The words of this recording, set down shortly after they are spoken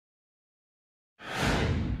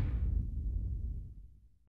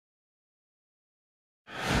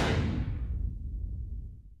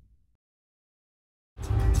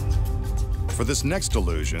For this next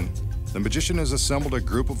illusion, the magician has assembled a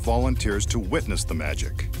group of volunteers to witness the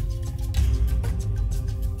magic.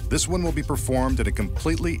 This one will be performed in a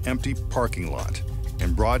completely empty parking lot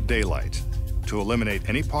in broad daylight to eliminate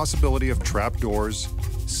any possibility of trapdoors,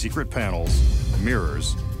 secret panels,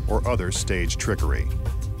 mirrors, or other stage trickery.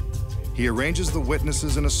 He arranges the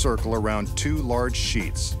witnesses in a circle around two large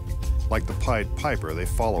sheets. Like the Pied Piper, they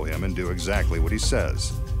follow him and do exactly what he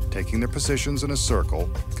says, taking their positions in a circle,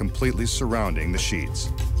 completely surrounding the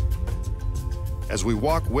sheets. As we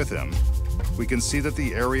walk with him, we can see that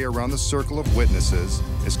the area around the circle of witnesses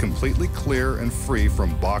is completely clear and free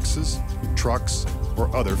from boxes, trucks,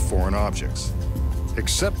 or other foreign objects.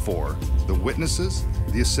 Except for the witnesses,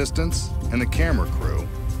 the assistants, and the camera crew,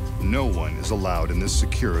 no one is allowed in this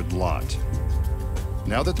secured lot.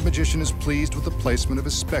 Now that the magician is pleased with the placement of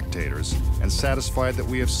his spectators and satisfied that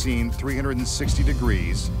we have seen 360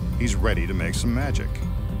 degrees, he's ready to make some magic.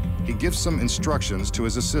 He gives some instructions to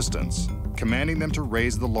his assistants, commanding them to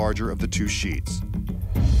raise the larger of the two sheets.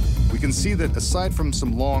 We can see that aside from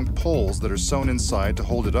some long poles that are sewn inside to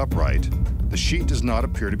hold it upright, the sheet does not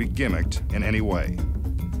appear to be gimmicked in any way.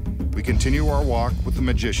 We continue our walk with the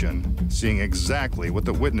magician, seeing exactly what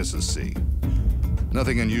the witnesses see.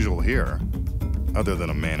 Nothing unusual here, other than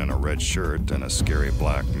a man in a red shirt and a scary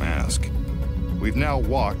black mask. We've now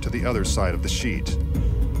walked to the other side of the sheet.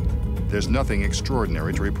 There's nothing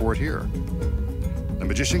extraordinary to report here. The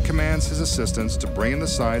magician commands his assistants to bring in the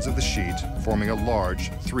sides of the sheet, forming a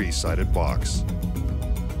large three-sided box.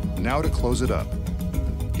 Now to close it up,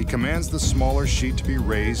 he commands the smaller sheet to be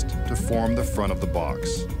raised to form the front of the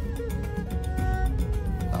box.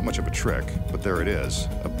 Not much of a trick, but there it is,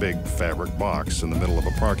 a big fabric box in the middle of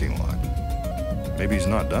a parking lot. Maybe he's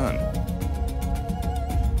not done.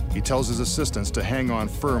 He tells his assistants to hang on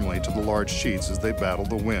firmly to the large sheets as they battle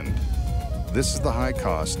the wind. This is the high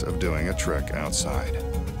cost of doing a trick outside.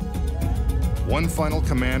 One final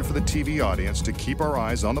command for the TV audience to keep our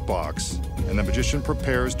eyes on the box, and the magician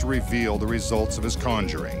prepares to reveal the results of his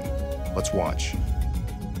conjuring. Let's watch.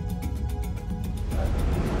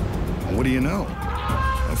 What do you know?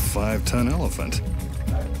 A 5-ton elephant.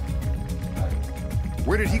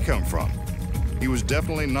 Where did he come from? He was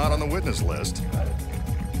definitely not on the witness list.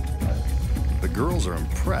 The girls are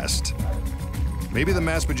impressed. Maybe the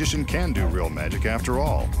masked magician can do real magic after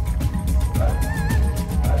all.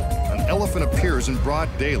 An elephant appears in broad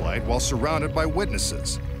daylight while surrounded by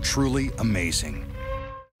witnesses. Truly amazing.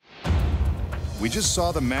 We just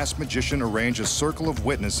saw the masked magician arrange a circle of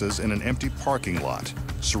witnesses in an empty parking lot,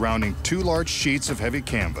 surrounding two large sheets of heavy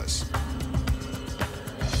canvas.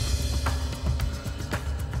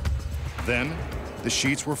 Then, the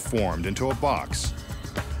sheets were formed into a box.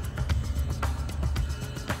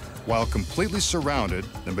 While completely surrounded,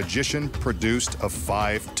 the magician produced a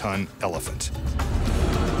 5-ton elephant.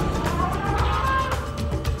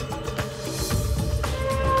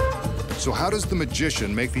 So how does the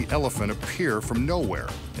magician make the elephant appear from nowhere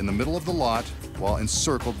in the middle of the lot while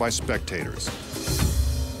encircled by spectators?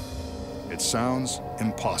 It sounds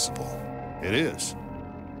impossible. It is.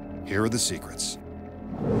 Here are the secrets.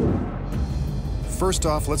 First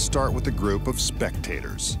off, let's start with the group of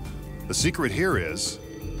spectators. The secret here is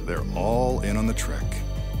they're all in on the trick.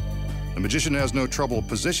 The magician has no trouble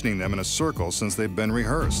positioning them in a circle since they've been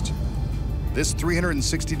rehearsed. This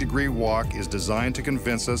 360-degree walk is designed to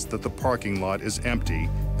convince us that the parking lot is empty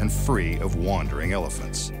and free of wandering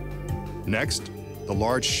elephants. Next, the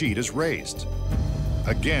large sheet is raised.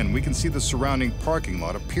 Again, we can see the surrounding parking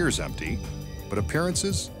lot appears empty, but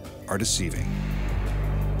appearances are deceiving.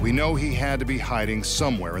 We know he had to be hiding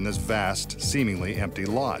somewhere in this vast, seemingly empty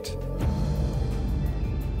lot.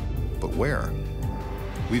 But where?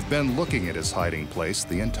 We've been looking at his hiding place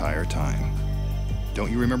the entire time.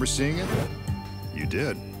 Don't you remember seeing it? You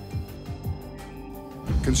did.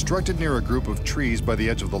 Constructed near a group of trees by the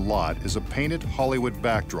edge of the lot is a painted Hollywood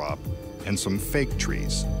backdrop and some fake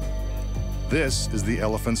trees. This is the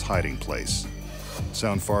elephant's hiding place.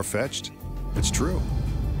 Sound far-fetched? It's true.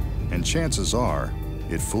 And chances are,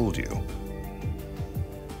 it fooled you.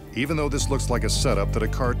 Even though this looks like a setup that a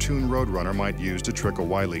cartoon roadrunner might use to trick a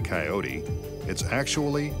wily coyote, it's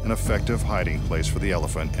actually an effective hiding place for the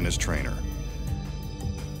elephant and his trainer.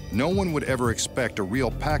 No one would ever expect a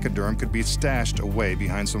real pachyderm could be stashed away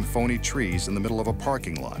behind some phony trees in the middle of a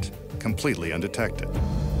parking lot, completely undetected.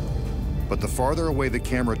 But the farther away the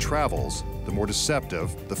camera travels, the more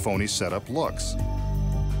deceptive the phony setup looks.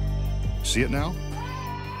 See it now?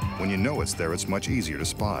 When you know it's there, it's much easier to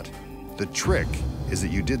spot. The trick is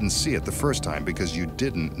that you didn't see it the first time because you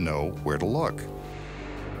didn't know where to look.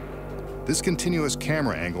 This continuous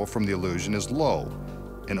camera angle from the illusion is low,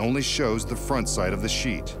 and only shows the front side of the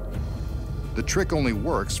sheet. The trick only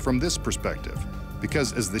works from this perspective,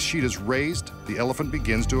 because as the sheet is raised, the elephant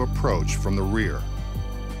begins to approach from the rear.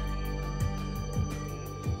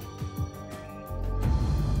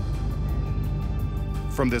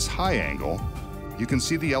 From this high angle, you can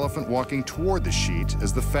see the elephant walking toward the sheet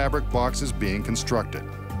as the fabric box is being constructed.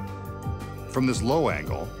 From this low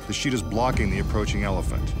angle, the sheet is blocking the approaching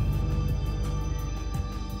elephant.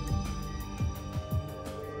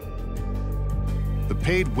 The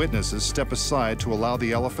paid witnesses step aside to allow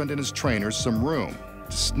the elephant and his trainers some room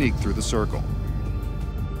to sneak through the circle.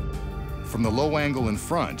 From the low angle in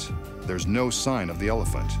front, there's no sign of the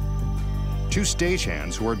elephant. Two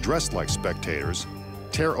stagehands who are dressed like spectators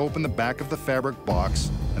tear open the back of the fabric box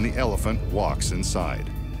and the elephant walks inside.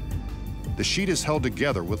 The sheet is held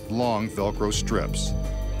together with long Velcro strips.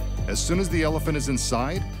 As soon as the elephant is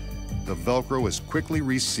inside, the Velcro is quickly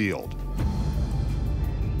resealed.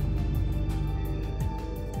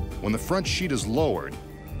 When the front sheet is lowered,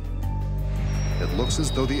 it looks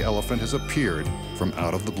as though the elephant has appeared from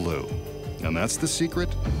out of the blue. And that's the secret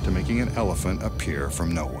to making an elephant appear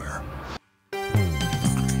from nowhere.